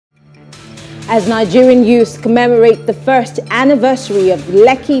As Nigerian youth commemorate the first anniversary of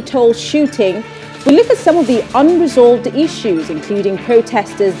Lekki Toll Shooting, we look at some of the unresolved issues, including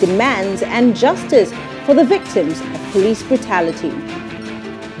protesters' demands and justice for the victims of police brutality.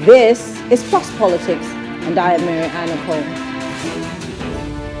 This is Plus Politics, and I am Mary Anna Cole.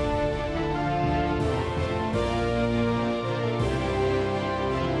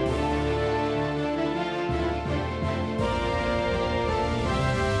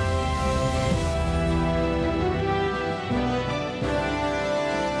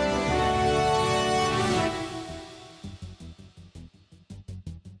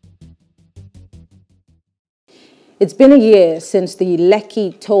 It's been a year since the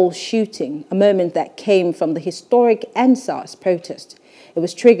Lekki Toll shooting, a moment that came from the historic EndSARS protest. It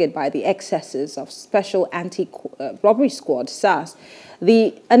was triggered by the excesses of Special Anti-Robbery Squad, SARS,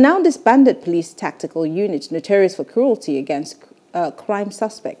 the now-disbanded police tactical unit notorious for cruelty against crime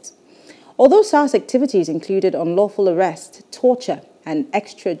suspects. Although SARS activities included unlawful arrest, torture, and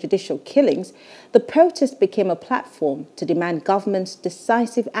extrajudicial killings, the protest became a platform to demand government's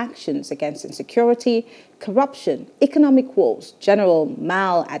decisive actions against insecurity, corruption, economic woes, general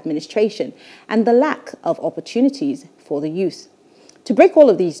maladministration, and the lack of opportunities for the youth. To break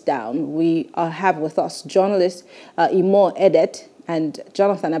all of these down, we have with us journalists Imoh, Edet, and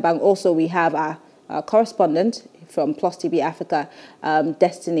Jonathan Abang. Also, we have our correspondent from PlusTV Africa,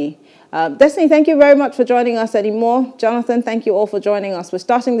 Destiny. Destiny, thank you very much for joining us. And Imoh, Jonathan, thank you all for joining us. We're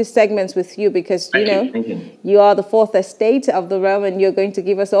starting these segments with you because, you are the fourth estate of the realm, and you're going to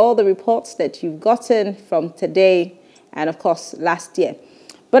give us all the reports that you've gotten from today and, of course, last year.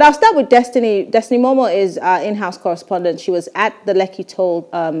 But I'll start with Destiny. Destiny Momoh is our in-house correspondent. She was at the Lekki Toll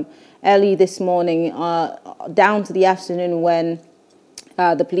early this morning, down to the afternoon when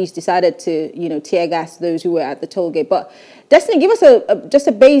the police decided to, tear gas those who were at the toll gate. But Destiny, give us just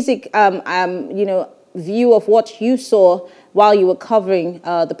a basic, view of what you saw while you were covering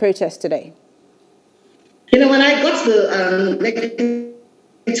the protest today. When I got to the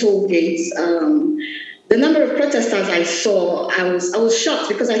Lekki toll gates, the number of protesters I saw, I was shocked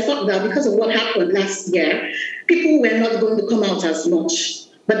because I thought that because of what happened last year, people were not going to come out as much.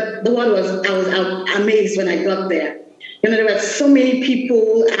 But the one was, I was amazed when I got there. There were so many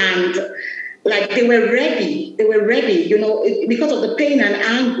people, and they were ready. They were ready, because of the pain and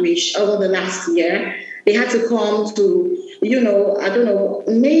anguish over the last year. They had to come to,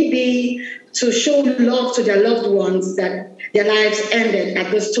 maybe to show love to their loved ones that their lives ended at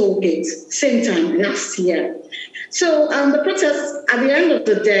this toll gate, same time last year. So the protest, at the end of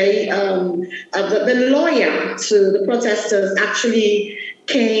the day, the lawyer to the protesters actually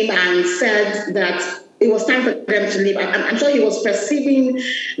came and said that it was time for them to leave. I'm sure he was perceiving,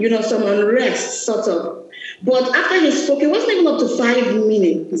 some unrest, sort of. But after he spoke, it wasn't even up to 5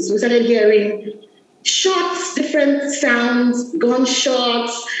 minutes. We started hearing shots, different sounds,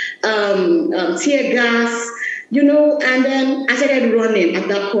 gunshots, tear gas, and then I started running at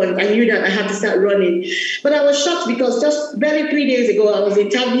that point. I knew that I had to start running. But I was shocked because just barely 3 days ago, I was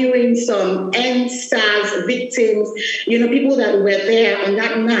interviewing some EndSARS victims, people that were there on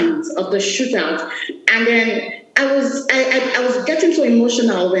that night of the shootout. And then I was getting so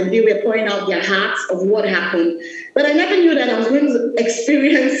emotional when they were pouring out their hearts of what happened. But I never knew that I was going to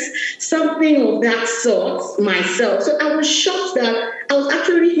experience something of that sort myself. So I was shocked that I was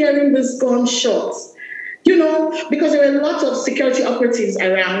actually hearing these gunshots. Because there were a lot of security operatives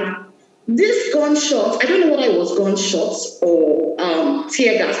around. These gunshots, I don't know whether it was gunshots or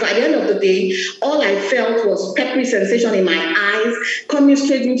tear gas, but at the end of the day, all I felt was peppery sensation in my eyes, coming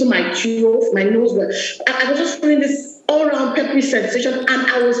straight into my throat, my nose. I was just feeling this all-around peppery sensation, and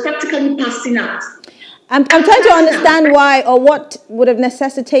I was practically passing out. I'm trying to understand why or what would have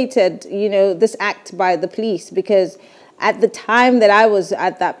necessitated, this act by the police, because at the time that I was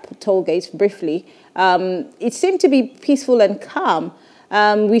at that toll gate briefly, it seemed to be peaceful and calm.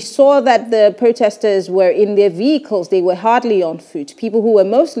 We saw that the protesters were in their vehicles. They were hardly on foot. People who were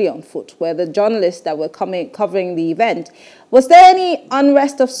mostly on foot were the journalists that were covering the event. Was there any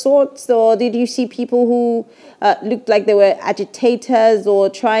unrest of sorts, or did you see people who looked like they were agitators or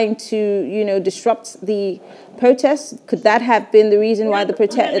trying to, disrupt the protests? Could that have been the reason why the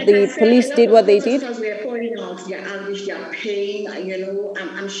police did what they did? Protesters were pouring out their anguish, their pain.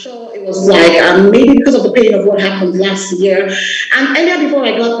 I'm sure it was maybe because of the pain of what happened last year. And earlier, before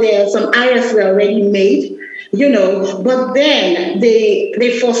I got there, some arrests were already made. But then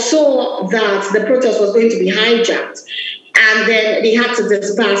they foresaw that the protest was going to be hijacked. And then they had to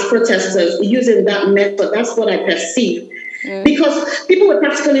disperse protesters using that method. That's what I perceive. because people were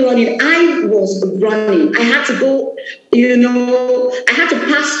practically running. I was running. I had to go, I had to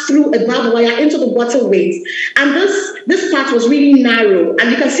pass through a barbed wire into the waterways. And this part was really narrow.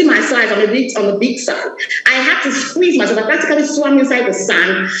 And you can see my size on the big side. I had to squeeze myself. I practically swam inside the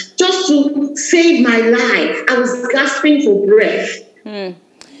sand just to save my life. I was gasping for breath.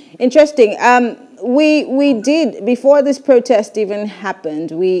 Interesting. We did, before this protest even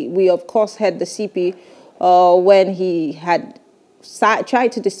happened, we of course had the CP when he had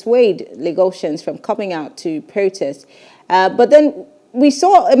tried to dissuade Lagosians from coming out to protest. But then we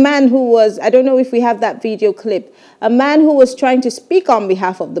saw a man who was, I don't know if we have that video clip, a man who was trying to speak on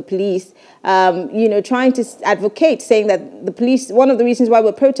behalf of the police, trying to advocate, saying that the police, one of the reasons why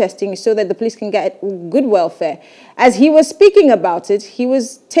we're protesting is so that the police can get good welfare. As he was speaking about it, he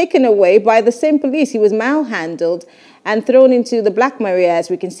was taken away by the same police. He was manhandled and thrown into the Black Maria, as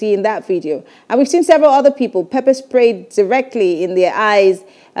we can see in that video. And we've seen several other people pepper sprayed directly in their eyes.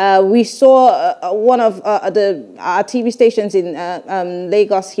 We saw one of our TV stations in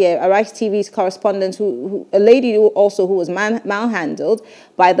Lagos here, Arise TV's correspondent, a lady who was manhandled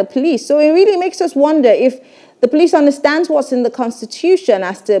by the police. So it really makes us wonder if the police understands what's in the Constitution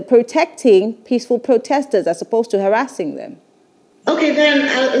as to protecting peaceful protesters as opposed to harassing them. Okay, then,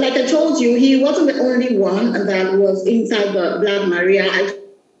 like I told you, he wasn't the only one that was inside the Black Maria.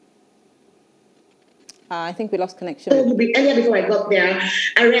 I think we lost connection. Earlier, before I got there,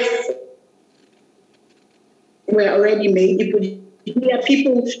 arrests were already made. You could hear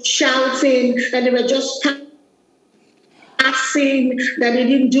people shouting that they were just passing, that they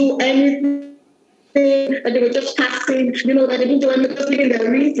didn't do anything. That they were just passing, that they didn't do anything, just giving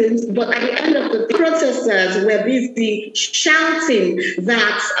their reasons. But at the end of the day, protesters were busy shouting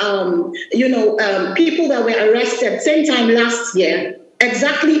that, people that were arrested same time last year,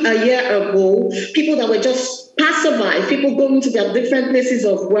 exactly a year ago, people that were just passerby, people going to their different places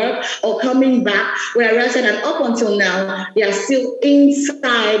of work or coming back were arrested, and up until now, they are still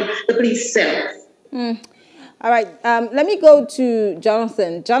inside the police cells. All right, let me go to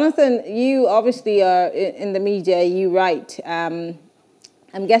Jonathan. Jonathan, you obviously are in the media, you write. I'm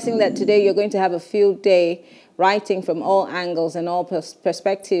guessing that today you're going to have a field day writing from all angles and all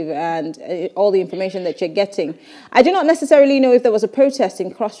perspective and all the information that you're getting. I do not necessarily know if there was a protest in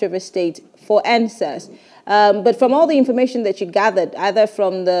Cross River State for EndSARS, but from all the information that you gathered, either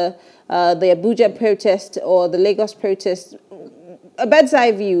from the Abuja protest or the Lagos protest, a bird's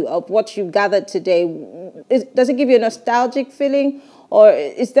eye view of what you gathered today, does it give you a nostalgic feeling, or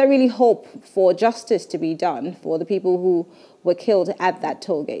is there really hope for justice to be done for the people who were killed at that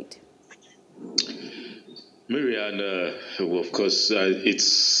toll gate? Marianne, well, of course,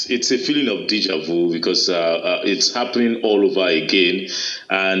 it's a feeling of deja vu because it's happening all over again,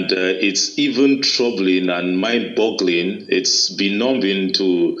 and it's even troubling and mind-boggling. It's benumbing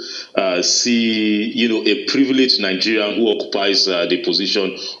to see, a privileged Nigerian who occupies the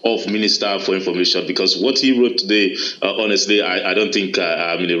position of Minister for Information. Because what he wrote today, honestly, I don't think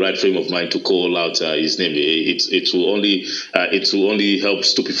I'm in the right frame of mind to call out his name. It will only help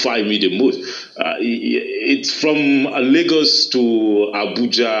stupefy me the most. It's from Lagos to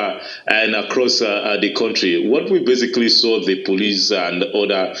Abuja and across the country. What we basically saw the police and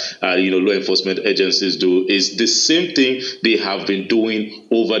other law enforcement agencies do is the same thing they have been doing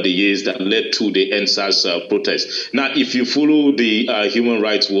over the years that led to the EndSARS protest. Now, if you follow the Human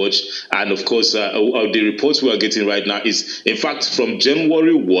Rights Watch, and of course the reports we are getting right now is, in fact, from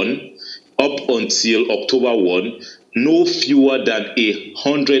January 1 up until October 1, no fewer than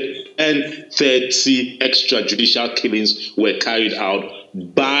 130 extrajudicial killings were carried out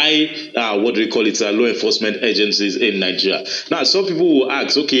by law enforcement agencies in Nigeria. Now, some people will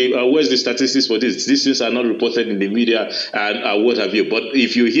ask, okay, where's the statistics for this? These things are not reported in the media and what have you. But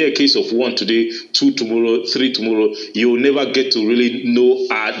if you hear a case of 1 today, 2 tomorrow, 3 tomorrow, you'll never get to really know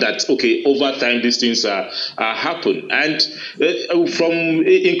that, okay, over time these things happen. And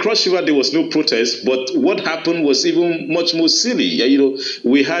in Cross River, there was no protest, but what happened was even much more silly.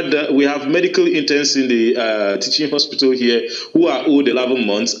 We have medical interns in the teaching hospital here who are owed 11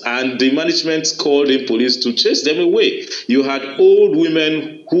 months, and the management called in police to chase them away. You had old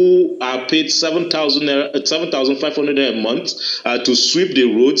women who are paid 7,500 a month to sweep the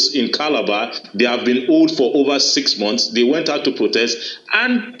roads in Calabar. They have been owed for over 6 months. They went out to protest,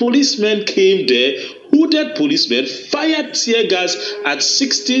 and policemen came there. Hooded policemen fired tear gas at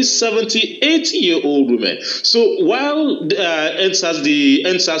 60, 70, 80-year-old women. So while the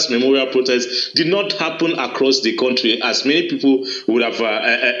EndSARS memorial protest did not happen across the country as many people would have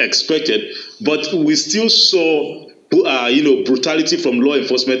expected, but we still saw brutality from law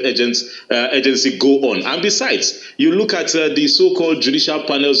enforcement agency go on. And besides, you look at the so-called judicial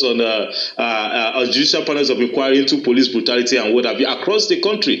panels on judicial panels of inquiry into police brutality and what have you across the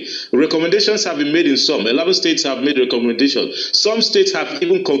country. Recommendations have been made in some. 11 states have made recommendations. Some states have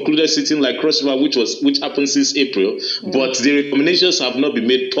even concluded sitting, like Cross River, which happened since April, but the recommendations have not been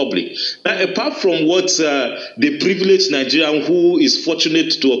made public. Now, apart from what the privileged Nigerian who is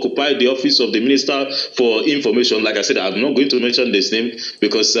fortunate to occupy the office of the Minister for Information, like I said, I'm not going to mention this name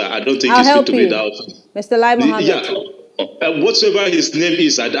because I don't think it's good to be out. Mr. Lai Mohammed. Yeah. Whatsoever his name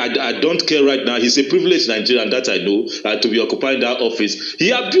is, I don't care right now. He's a privileged Nigerian, that I know, to be occupying that office. He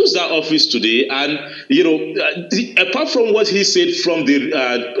abused that office today, and apart from what he said from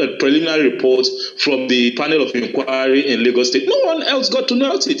the preliminary report from the panel of inquiry in Lagos State, no one else got to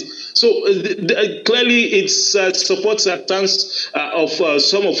note it. So clearly, it's supports a stance of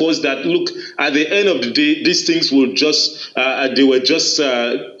some of us that look at the end of the day, these things will just they were just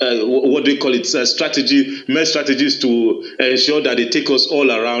what do you call it? Strategies to ensure that they take us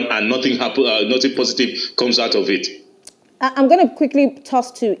all around and nothing positive comes out of it. I'm going to quickly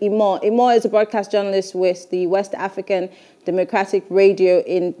toss to Imoh. Imoh is a broadcast journalist with the West African Democratic Radio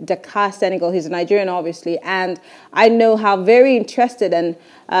in Dakar, Senegal. He's a Nigerian, obviously, and I know how very interested and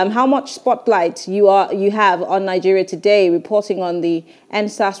how much spotlight you have on Nigeria today, reporting on the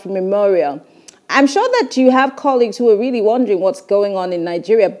EndSARS memorial. I'm sure that you have colleagues who are really wondering what's going on in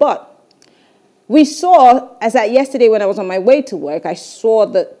Nigeria, but we saw, as at yesterday when I was on my way to work, I saw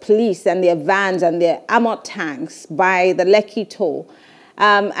the police and their vans and their armored tanks by the Lekki Toll.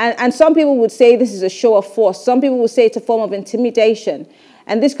 And some people would say this is a show of force. Some people would say it's a form of intimidation.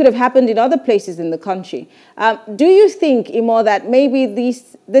 And this could have happened in other places in the country. Do you think, Imoh, that maybe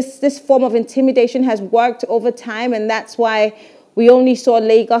this form of intimidation has worked over time, and that's why we only saw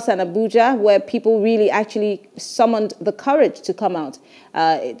Lagos and Abuja, where people really actually summoned the courage to come out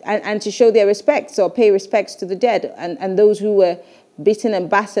and to show their respects or pay respects to the dead and those who were beaten and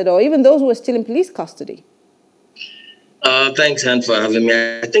battered, or even those who were still in police custody? Thanks, Han, for having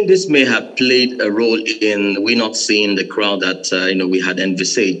me. I think this may have played a role in we not seeing the crowd that we had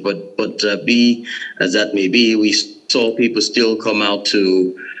envisaged, but be as that may be, we saw people still come out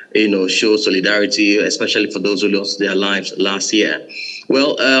to show solidarity, especially for those who lost their lives last year.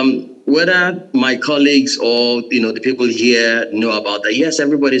 Well, whether my colleagues or the people here know about that, yes,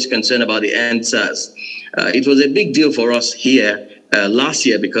 everybody's concerned about the EndSARS. It was a big deal for us here last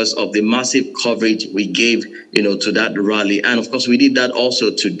year because of the massive coverage we gave, to that rally, and of course we did that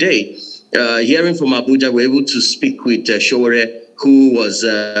also today. Hearing from Abuja, we're able to speak with Showore, who was,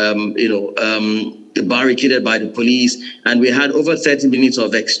 barricaded by the police, and we had over 30 minutes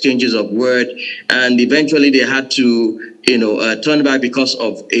of exchanges of word, and eventually they had to turn back because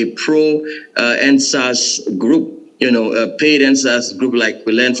of a pro EndSARS group, a paid EndSARS group, like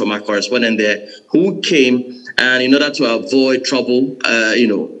we learned from our correspondent there, who came, and in order to avoid trouble,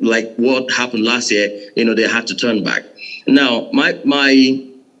 like what happened last year, they had to turn back. Now,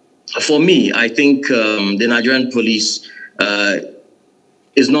 for me, I think the Nigerian police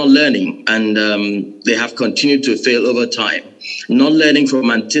is not learning, and they have continued to fail over time. Not learning from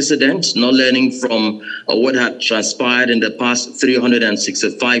antecedents, not learning from what had transpired in the past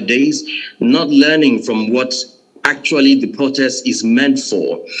 365 days, not learning from what actually the protest is meant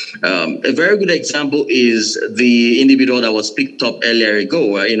for. A very good example is the individual that was picked up earlier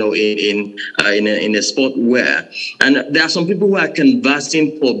ago, in a sport wear. And there are some people who are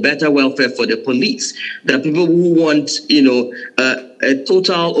canvassing for better welfare for the police. There are people who want, a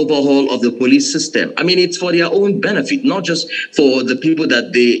total overhaul of the police system. I mean, it's for their own benefit, not just for the people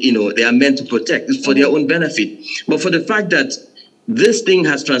that they are meant to protect. It's for their own benefit. But for the fact that this thing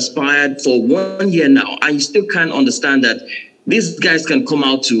has transpired for 1 year now, and you still can't understand that these guys can come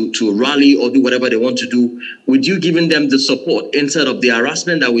out to rally or do whatever they want to do, with you giving them the support instead of the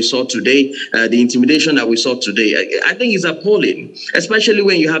harassment that we saw today, the intimidation that we saw today. I think it's appalling, especially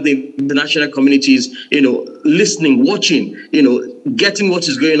when you have the international communities, listening, watching, getting what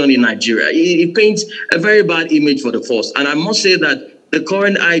is going on in Nigeria. It paints a very bad image for the force. And I must say that the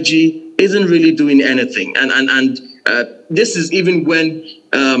current IG isn't really doing anything. And this is even when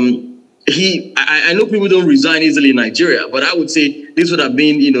I know people don't resign easily in Nigeria, but I would say this would have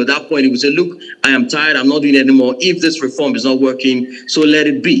been, that point. He would say, look, I am tired. I'm not doing it anymore. If this reform is not working, so let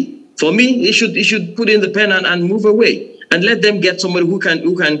it be. For me, he should put in the pen and move away and let them get somebody who can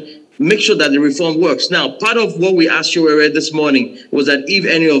make sure that the reform works. Now, part of what we asked Showore this morning was that if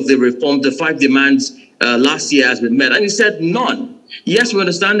any of the reforms, the 5 demands last year has been met, and he said none. Yes, we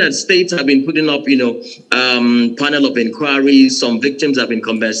understand that states have been putting up, panel of inquiries. Some victims have been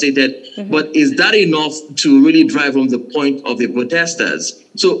compensated. But is that enough to really drive home the point of the protesters?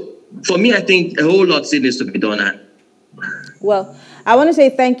 So for me, I think a whole lot still needs to be done. Well, I want to say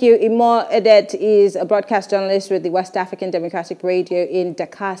thank you. Imoh Edet is a broadcast journalist with the West African Democratic Radio in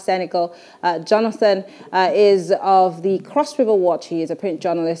Dakar, Senegal. Jonathan is of the Cross River Watch. He is a print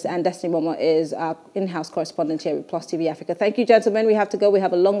journalist. And Destiny Momoh is our in-house correspondent here with PlusTV Africa. Thank you, gentlemen. We have to go. We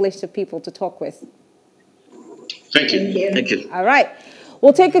have a long list of people to talk with. Thank you. Thank you. All right.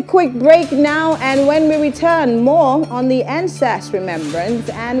 We'll take a quick break now. And when we return, more on the EndSARS remembrance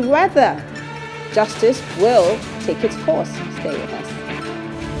and whether justice will take its course. Stay with us.